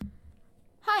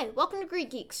Hi, welcome to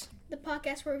Greek Geeks. The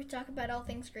podcast where we talk about all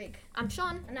things Greek. I'm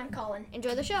Sean. And I'm Colin.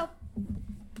 Enjoy the show.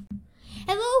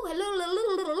 Hello.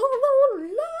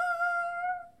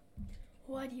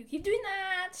 Why do you keep doing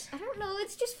that? I don't know,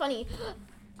 it's just funny.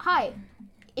 Hi.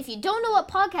 If you don't know what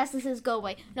podcast this is, go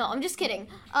away. No, I'm just kidding.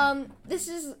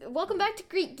 Welcome back to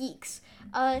Greek Geeks.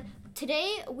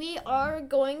 Today we are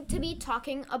going to be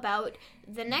talking about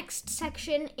the next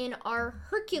section in our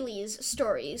Hercules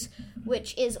stories,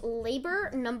 which is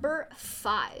labor number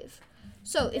 5.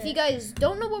 So if you guys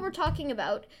don't know what we're talking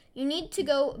about, you need to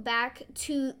go back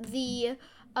to the,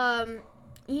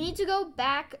 You need to go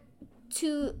back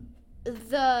to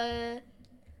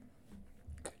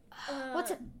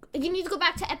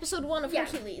episode 1 of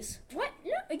Hercules. What?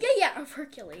 No, of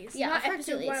Hercules. Yeah, not of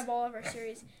episode Hercules. 1 of all of our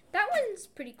series. That one's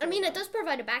pretty cool. I mean, it does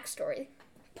provide a backstory.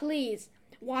 Please,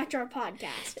 watch our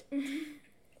podcast.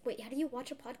 Wait, how do you watch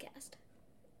a podcast?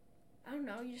 I don't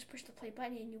know, you just push the play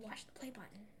button and you watch the play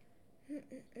button.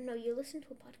 No, you listen to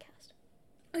a podcast.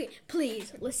 Okay,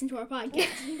 please, listen to our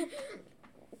podcast.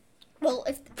 Well,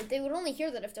 if they would only hear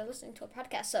that if they're listening to a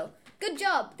podcast, so good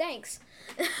job, thanks.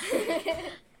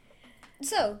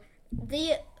 So,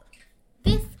 the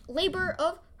 5th labor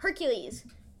of Hercules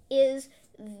is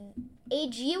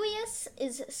Aegeus'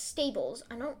 stables.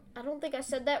 I don't think I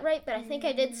said that right, but I think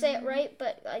I did say it right,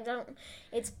 but I don't.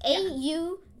 It's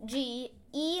Augeas.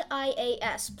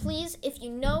 Please, if you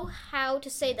know how to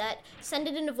say that, send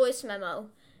it in a voice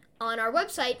memo on our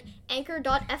website,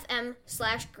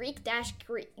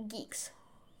 anchor.fm/Greek-Geeks.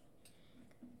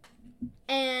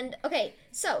 And, okay,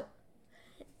 so,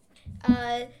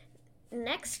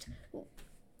 next,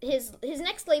 his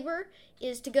next labor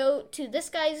is to go to this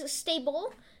guy's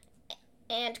stable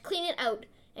and clean it out.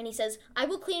 And he says, I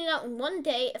will clean it out in 1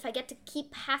 day if I get to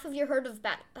keep half of your herd of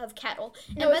cattle.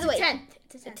 No, and by it's the way, a tenth.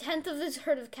 It's a tenth of his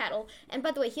herd of cattle. And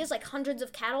by the way, he has like hundreds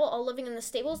of cattle all living in the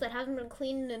stables that haven't been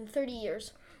cleaned in 30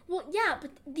 years. Well, yeah,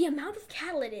 but the amount of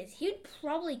cattle it is, he'd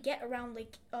probably get around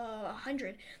like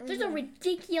 100. There's a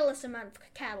ridiculous amount of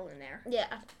cattle in there.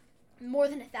 Yeah. More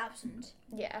than 1,000.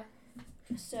 Yeah.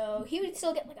 So he would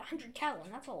still get like 100 cattle,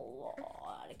 and that's a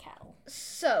lot of cattle.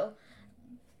 So,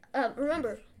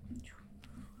 remember,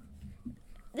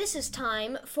 this is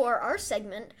time for our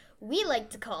segment we like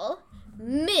to call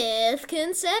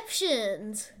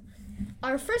Mythconceptions.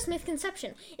 Our first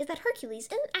misconception is that Hercules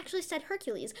isn't actually said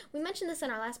Hercules. We mentioned this in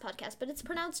our last podcast, but it's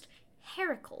pronounced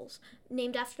Heracles,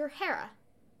 named after Hera,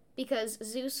 because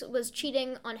Zeus was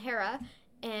cheating on Hera,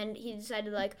 and he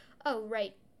decided like, oh,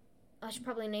 right, I should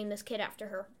probably name this kid after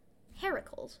her.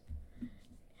 Heracles.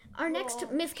 Our next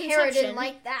misconception. Hera didn't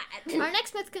like that. Our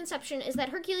next misconception is that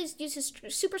Hercules uses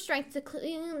super strength to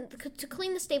clean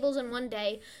the stables in 1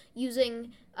 day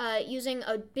using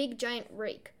a big giant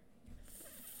rake.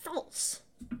 False.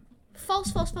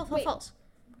 False. I've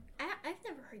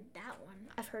never heard that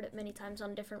one. I've heard it many times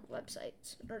on different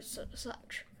websites or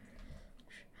such.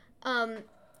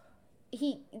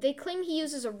 They claim he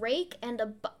uses a rake and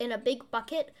in a big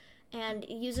bucket, and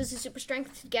he uses his super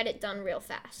strength to get it done real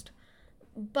fast.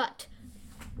 But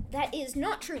that is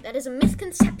not true. That is a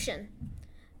misconception.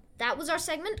 That was our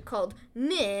segment called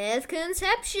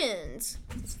Mythconceptions.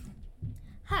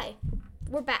 Hi,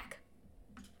 we're back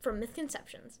from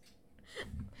Mythconceptions.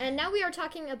 And now we are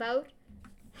talking about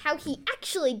how he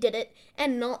actually did it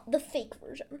and not the fake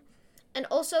version. And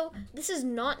also, this is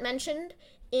not mentioned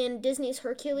in Disney's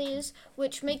Hercules,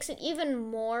 which makes it even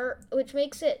more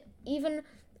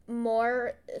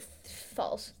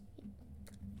false.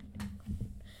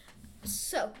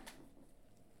 So,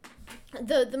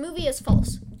 the movie is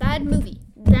false. Bad movie.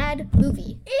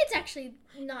 It's actually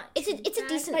not. It's a bad,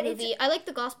 decent movie. I like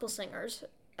the gospel singers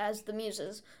as the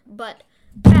muses, but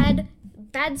bad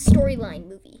storyline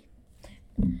movie.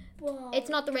 Well, It's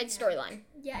not the right storyline.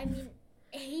 Yeah, I mean,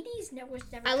 Hades was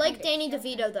never. I like Danny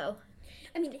DeVito though.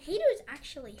 I mean, Hades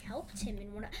actually helped him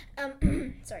in one of.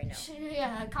 Sorry, no.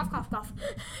 Yeah, cough.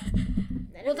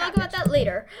 We'll talk about that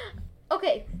later.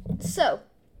 Okay, so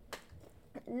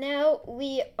now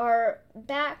we are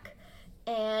back,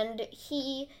 and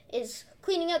he is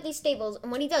cleaning out these stables.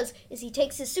 And what he does is he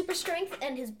takes his super strength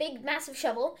and his big, massive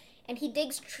shovel, and he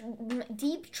digs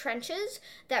deep trenches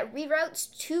that reroutes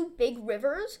 2 big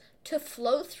rivers to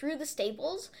flow through the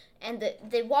stables, and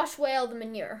they wash away all the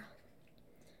manure.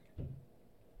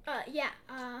 I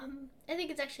think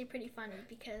it's actually pretty funny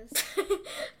because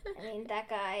I mean that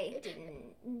guy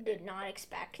did not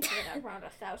expect that around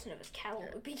 1,000 of his cattle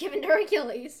would be given to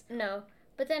Hercules. No,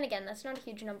 but then again, that's not a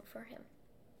huge number for him.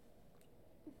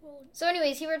 Well, So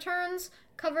anyways, he returns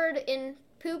covered in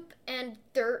poop and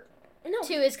dirt no.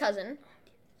 to his cousin.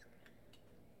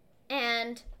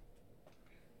 And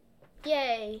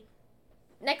Yay.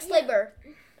 Next labor.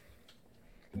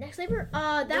 Next labor?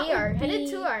 We are headed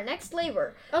to our next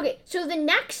labor. Okay, so the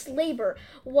next labor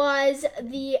was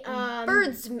the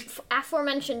birds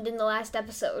aforementioned in the last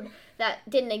episode that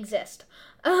didn't exist.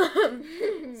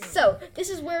 So this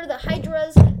is where the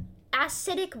Hydra's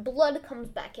acidic blood comes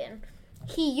back in.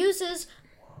 He uses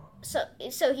so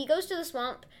he goes to the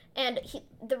swamp, and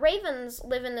the ravens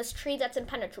live in this tree that's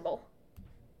impenetrable.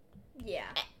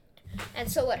 Yeah.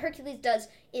 And so what Hercules does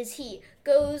is he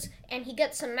goes and he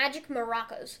gets some magic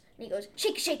maracas. And he goes,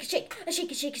 shake, shake, shake, a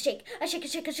shake, a shake, a shake, a shake, a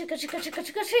shake, a shake, a shake, a shake, a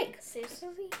shake, a shake.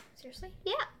 Seriously?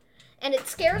 Yeah. And it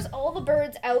scares all the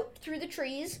birds out through the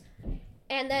trees.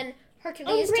 And then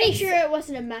Hercules I'm pretty sure it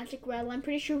wasn't a magic rattle. I'm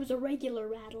pretty sure it was a regular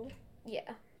rattle.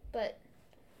 Yeah, but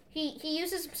he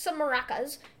uses some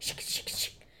maracas, shake, shake,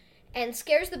 shake, and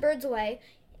scares the birds away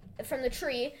from the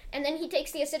tree, and then he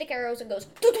takes the acidic arrows and goes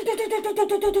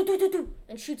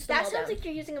and shoots them all That sounds down. like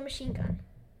you're using a machine gun.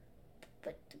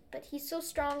 But he's so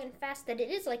strong and fast that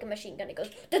it is like a machine gun. It goes.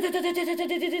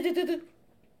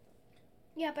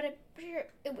 Yeah, but I'm pretty sure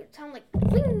it would sound like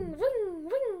wing, wing, wing,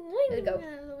 wing. There you go.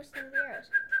 The whistling of the arrows.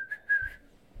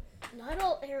 Not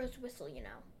all arrows whistle, you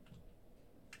know.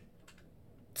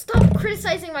 Stop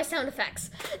criticizing my sound effects.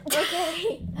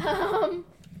 Okay.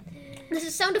 This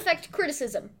is sound effect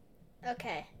criticism.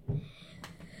 Okay.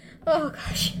 Oh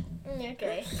gosh.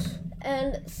 Okay.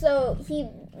 And so he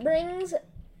brings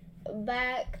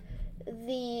back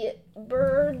the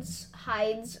bird's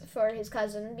hides for his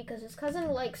cousin because his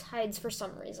cousin likes hides for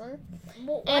some reason.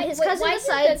 Well, And his cousin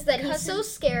decides that he's so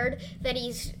scared that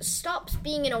he stops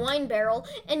being in a wine barrel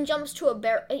and jumps to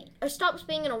stops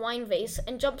being in a wine vase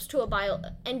and jumps to a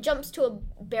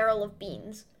barrel of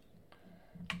beans.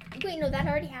 Wait, no, that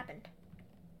already happened.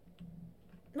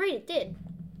 Right, it did.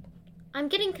 I'm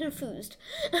getting confused.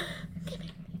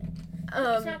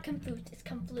 It's not confused, it's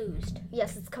confused.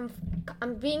 Yes,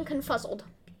 I'm being confuzzled.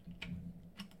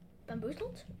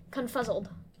 Bamboozled? Confuzzled.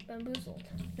 Bamboozled.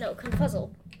 No,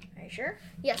 confuzzled. Are you sure?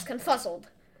 Yes, confuzzled.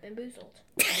 Bamboozled.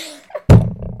 Ow,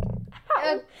 that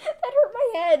hurt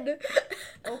my head.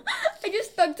 Oh. I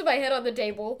just thunked my head on the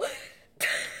table.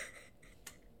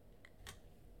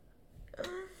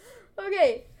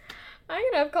 Okay, I'm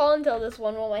gonna have Colin tell this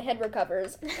one while my head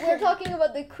recovers. We're talking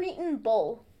about the Cretan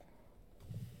bull.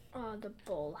 The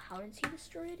bull. How did he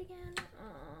destroy it again?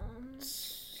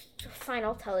 Fine,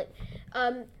 I'll tell it.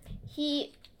 Oh,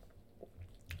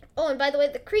 and by the way,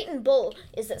 the Cretan bull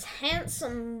is this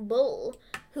handsome bull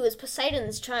who is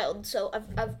Poseidon's child. So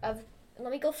I've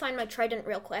let me go find my trident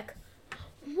real quick.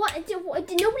 What?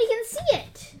 Nobody can see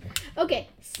it. Okay,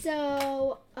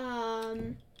 so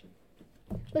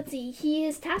let's see.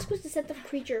 His task was to set the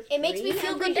creature free. It makes me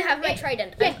feel good to have my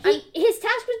trident. Yeah, his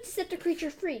task was to set the creature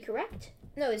free, correct?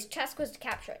 No, his task was to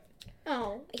capture it.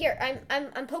 Oh. Here,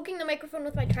 I'm poking the microphone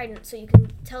with my trident so you can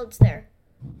tell it's there.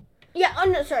 Yeah. Oh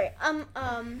no, sorry.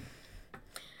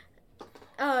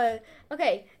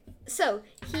 Okay. So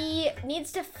he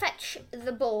needs to fetch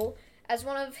the bull as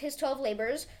one of his 12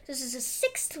 labors. This is his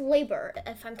 6th labor,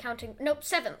 if I'm counting. Nope,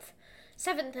 7th.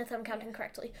 7th, if I'm counting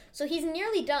correctly. So he's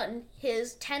nearly done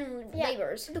his 10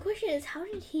 labors. The question is, how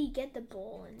did he get the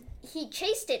bull? He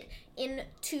chased it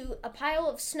into a pile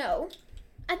of snow.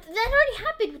 That already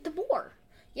happened with the boar.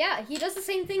 Yeah, he does the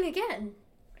same thing again.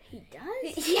 He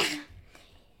does? Yeah.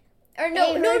 Or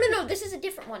no. This is a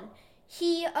different one.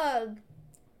 He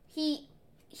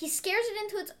scares it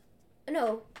into its.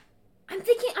 No, I'm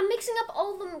mixing up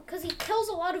all of them because he kills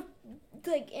a lot of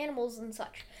like animals and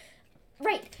such.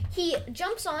 Right. He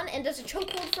jumps on and does a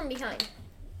chokehold from behind.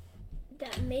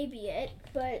 That may be it,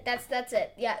 but that's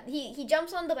it. Yeah. He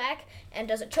jumps on the back and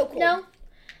does a chokehold. No.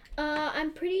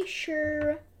 I'm pretty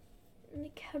sure.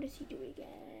 Like, how does he do it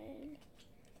again?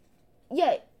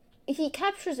 Yeah, he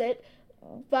captures it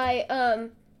by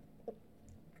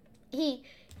he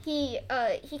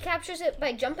captures it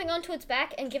by jumping onto its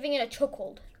back and giving it a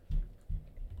chokehold.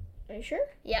 Are you sure?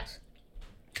 Yes.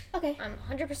 Okay. I'm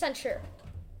 100% sure.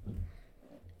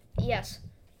 Yes.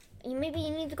 Maybe you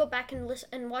need to go back and listen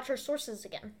and watch our sources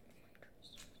again.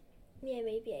 Yeah,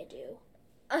 maybe I do.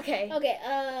 Okay. Okay,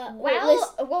 as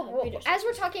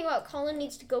we're talking about Colin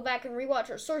needs to go back and rewatch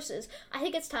our sources, I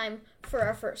think it's time for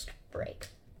our first break.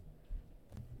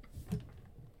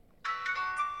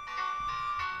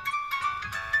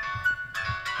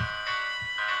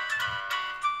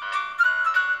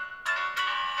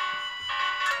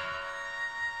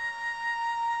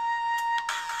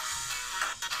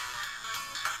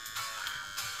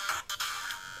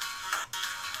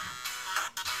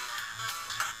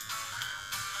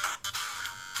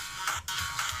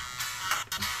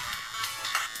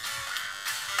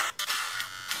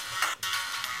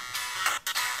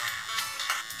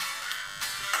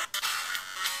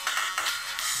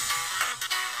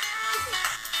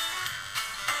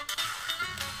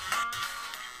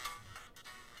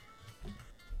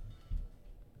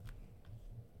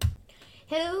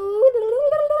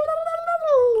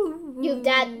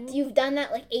 You've done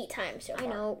that like 8 times so far. I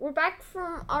know. We're back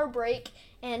from our break,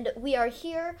 and we are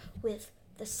here with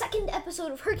the second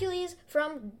episode of Hercules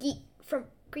from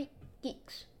Greek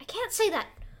Geeks. I can't say that.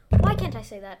 Why can't I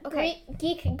say that? Okay.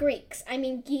 Geek Greeks. I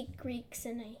mean Geek Greeks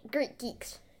and Greek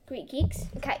Geeks. Greek Geeks.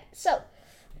 Okay, so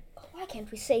why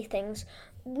can't we say things?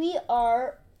 We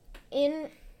are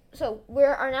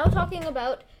now talking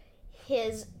about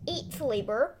his 8th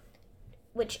labor,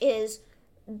 which is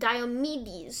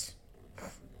Diomedes,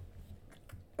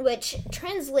 which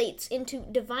translates into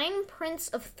Divine Prince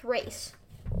of Thrace.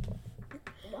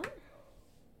 What?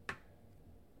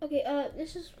 Okay,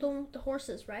 this is the one with the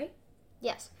horses, right?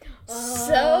 Yes.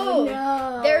 Oh,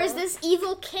 no. There is this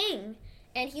evil king,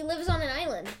 and he lives on an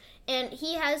island, and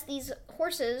he has these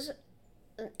horses,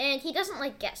 and he doesn't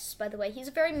like guests, by the way. He's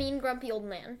a very mean, grumpy old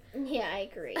man. Yeah, I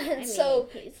agree. And so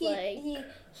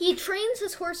he trains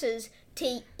his horses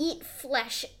to eat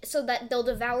flesh so that they'll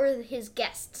devour his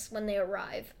guests when they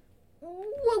arrive.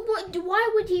 Why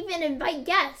would he even invite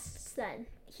guests then?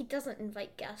 He doesn't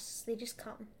invite guests. They just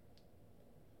come.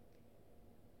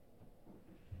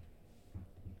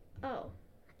 Oh.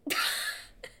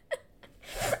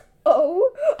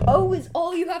 Oh is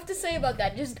all you have to say about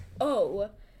that. Just oh.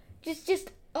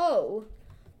 Just oh.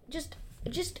 Just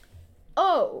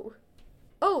oh.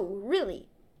 Oh, really?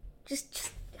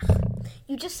 Just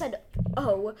you just said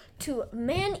oh to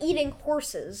man-eating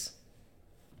horses.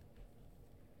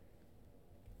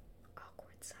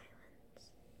 Awkward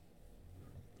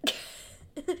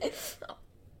silence.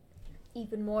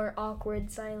 Even more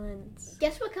awkward silence.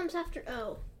 Guess what comes after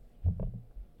O?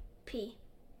 P.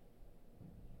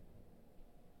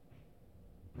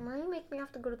 Why do you make me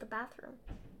have to go to the bathroom?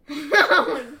 Oh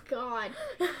my god.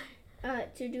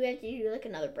 So do we have to do like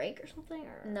another break or something?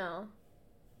 Or? No.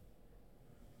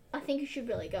 I think you should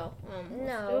really go.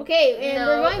 No. Okay, and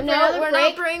we're going for another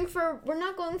break. We're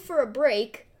not going for a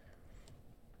break.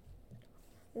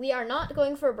 We are not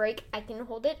going for a break. I can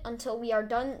hold it until we are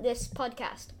done this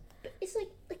podcast. But it's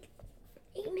like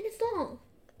 8 minutes long.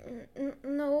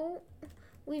 No.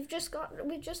 We've just got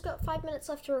 5 minutes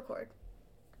left to record.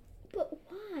 But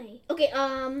why? Okay,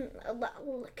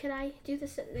 can I do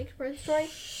this next part of the story?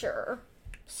 Sure.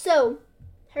 So,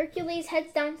 Hercules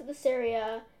heads down to the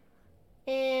Syria,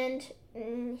 and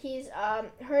he's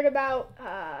heard about,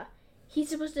 he's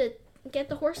supposed to get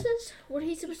the horses? What are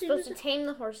he supposed to do? He's supposed to tame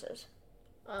the horses.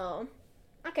 Oh.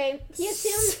 Okay, he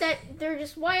assumes that they're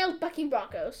just wild bucking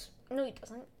broncos. No, he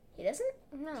doesn't. He doesn't?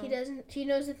 No. He doesn't. He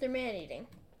knows that they're man-eating.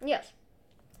 Yes.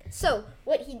 So,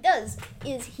 what he does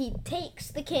is he takes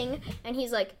the king, and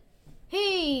he's like,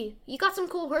 hey, you got some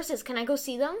cool horses. Can I go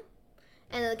see them?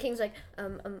 And then the king's like,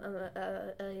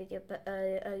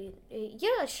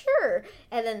 yeah, sure.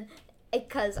 And then,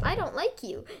 because I don't like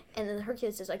you. And then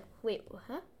Hercules is like, wait,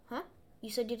 huh? You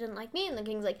said you didn't like me? And the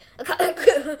king's like,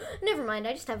 never mind,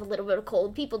 I just have a little bit of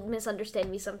cold. People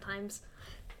misunderstand me sometimes.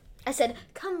 I said,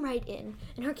 come right in.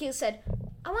 And Hercules said,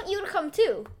 I want you to come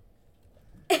too.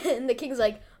 And the king's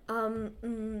like,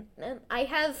 I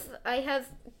have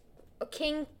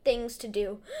king things to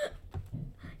do.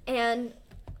 And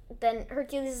then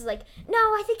Hercules is like, no,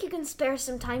 I think you can spare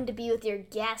some time to be with your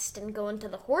guest and go into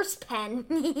the horse pen.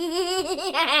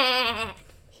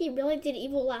 He really did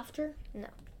evil laughter? No.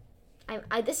 I'm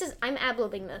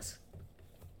ad-libbing this.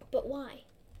 But why?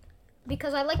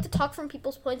 Because I like to talk from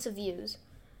people's points of views.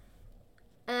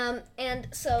 And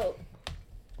so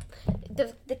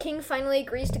the king finally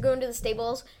agrees to go into the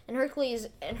stables, and Hercules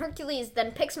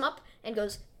then picks him up and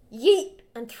goes, yeet,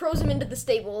 and throws him into the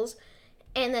stables.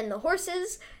 And then the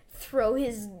horses throw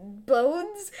his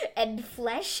bones and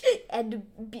flesh and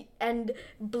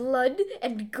blood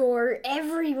and gore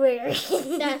everywhere.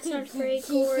 That's not very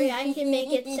gory. I can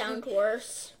make it sound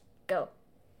worse. Go.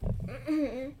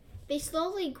 They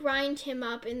slowly grind him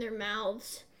up in their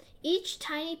mouths. Each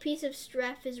tiny piece of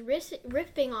strep is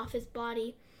ripping off his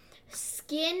body.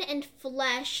 Skin and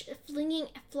flesh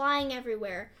flying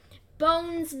everywhere.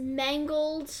 Bones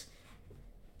mangled.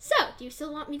 So, do you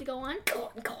still want me to go on? Go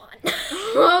on.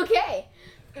 Okay.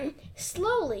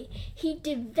 Slowly,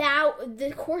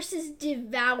 the horses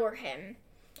devour him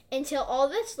until all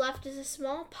that's left is a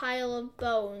small pile of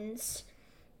bones.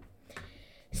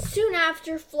 Soon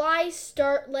after, flies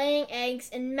start laying eggs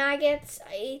and maggots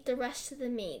ate the rest of the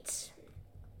meat.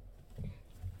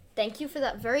 Thank you for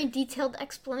that very detailed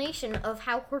explanation of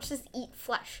how horses eat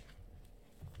flesh.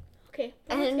 Okay,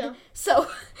 let's go. So,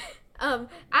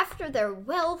 after their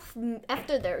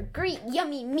great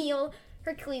yummy meal,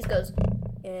 Hercules goes,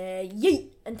 yeet,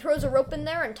 and throws a rope in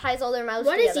there and ties all their mouths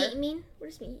together. What does eat mean? What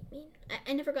does eat mean?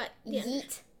 I never got the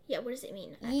yeet. Yeah, what does it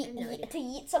mean? I have no idea. To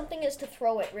yeet something is to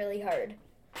throw it really hard.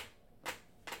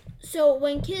 So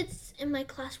when kids in my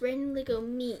class randomly go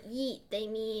yeet, they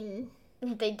mean...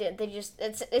 They did. They just,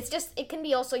 it's just, it can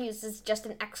be also used as just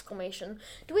an exclamation.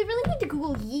 Do we really need to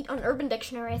Google yeet on Urban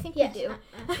Dictionary? I think Yes. we do.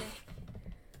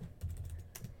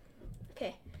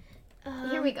 Okay.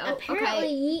 Here we go. Apparently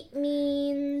yeet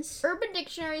means... Urban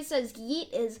Dictionary says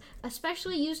yeet is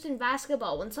especially used in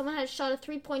basketball when someone has shot a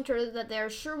three-pointer that they are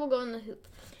sure will go in the hoop.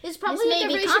 It's probably a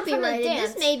derivation from the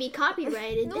dance. This may be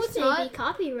copyrighted. No, this it's may not. be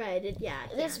copyrighted. Yeah.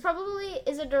 This probably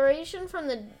is a derivation from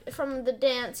the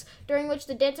dance during which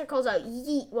the dancer calls out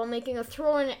yeet while making a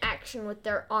throw-in action with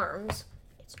their arms.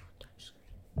 It's not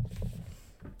touchscreen.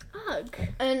 Ugh.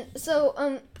 And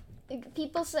so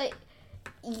people say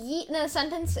yeet in a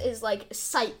sentence is like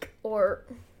psych or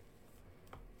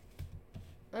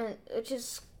which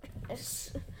is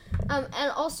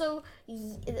and also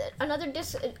another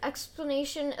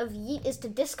explanation of yeet is to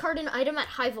discard an item at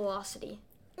high velocity.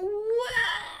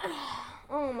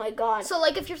 Oh my god. So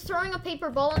like if you're throwing a paper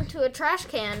ball into a trash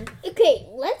can. Okay,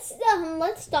 let's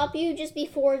stop you just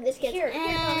before this gets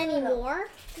any no. more.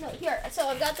 No, here. So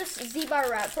I've got this Z-bar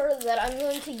wrapper that I'm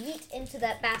going to yeet into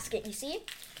that basket. You see?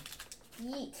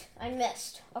 Yeet. I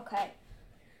missed. Okay.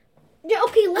 Yeah,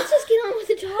 okay, let's just get on with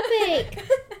the topic.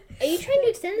 Are you trying to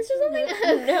extend this or something?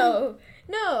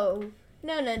 No.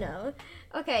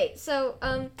 Okay, so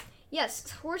yes,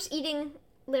 horse eating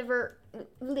liver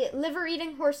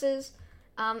eating horses,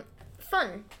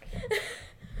 fun.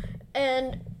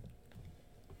 And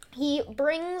he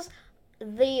brings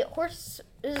the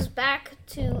horses back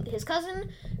to his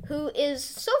cousin, who is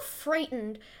so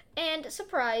frightened and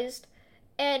surprised,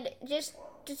 and just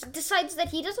decides that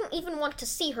he doesn't even want to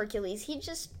see Hercules. He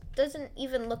just doesn't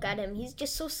even look at him. He's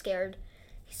just so scared.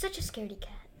 He's such a scaredy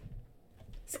cat.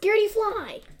 Scaredy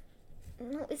fly.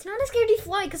 No, it's not a scaredy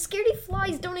fly, because scaredy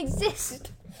flies don't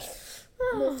exist.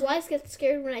 Well, flies get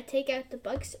scared when I take out the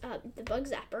bug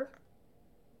zapper.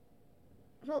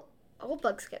 Well, all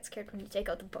bugs get scared when you take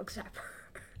out the bug zapper.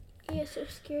 Yeah, so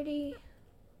scaredy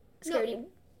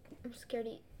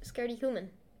human.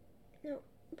 No,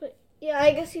 but yeah,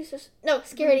 I guess he's just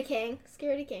scaredy king.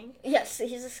 Scaredy king. Yes,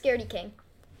 he's a scaredy king.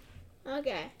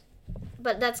 Okay.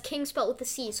 But that's king spelled with a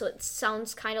C, so it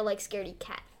sounds kind of like scaredy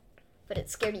cat. But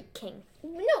it's scaredy king.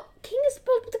 No, king is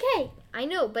spelled with a K. I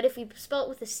know, but if we spell it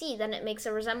with a C, then it makes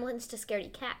a resemblance to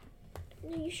scaredy cat.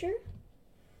 Are you sure?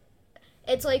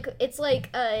 It's like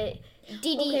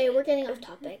DD. Okay, we're getting off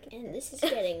topic, and this is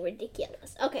getting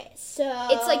ridiculous. Okay, so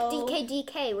It's like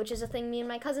DKDK, which is a thing me and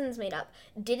my cousins made up.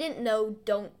 Didn't know,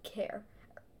 don't care.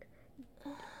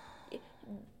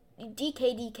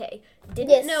 DKDK.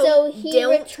 Didn't know, so he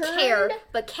don't returned, care.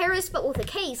 But care is spelled with a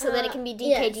K, so that it can be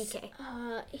DKDK.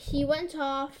 Yes. He went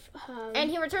off. And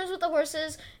he returns with the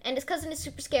horses, and his cousin is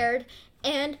super scared,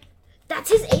 and that's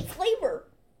his 8th labor.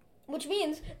 Which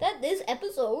means that this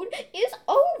episode is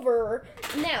over.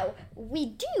 Now, we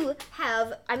do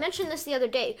have, I mentioned this the other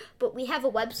day, but we have a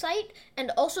website,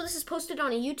 and also this is posted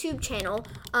on a YouTube channel.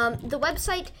 The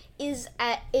website is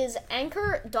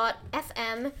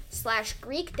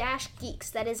anchor.fm/Greek-geeks.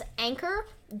 That is anchor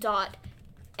spelled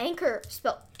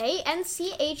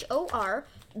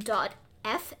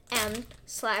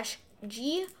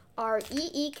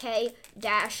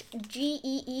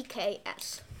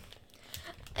ANCHOR.fm/GREEK-GEEKS.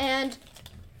 And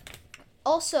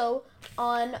also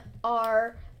on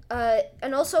our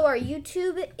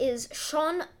YouTube is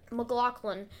Sean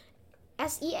McLaughlin,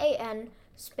 SEAN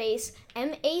space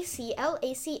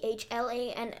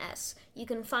MACLACHLANS. You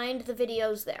can find the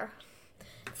videos there.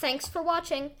 Thanks for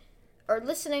watching or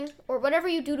listening or whatever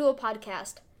you do to a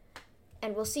podcast,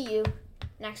 and we'll see you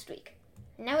next week.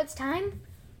 Now it's time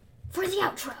for the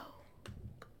outro.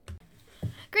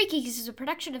 Great Geeks is a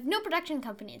production of no production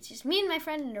company. It's just me and my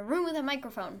friend in a room with a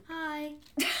microphone. Hi.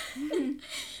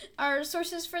 Our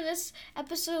sources for this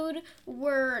episode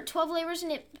were 12 Labors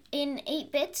in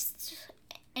 8 Bits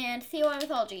and Theoi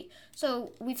Mythology.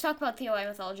 So we've talked about Theoi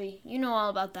Mythology. You know all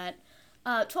about that.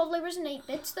 12 Labors in 8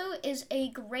 Bits, though, is a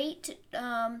great,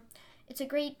 it's a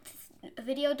great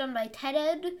video done by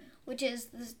TED-Ed, which is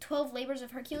the 12 Labors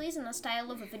of Hercules in the style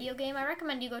of a video game. I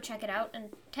recommend you go check it out, and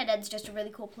TED-Ed's just a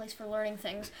really cool place for learning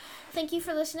things. Thank you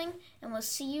for listening, and we'll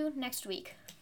see you next week.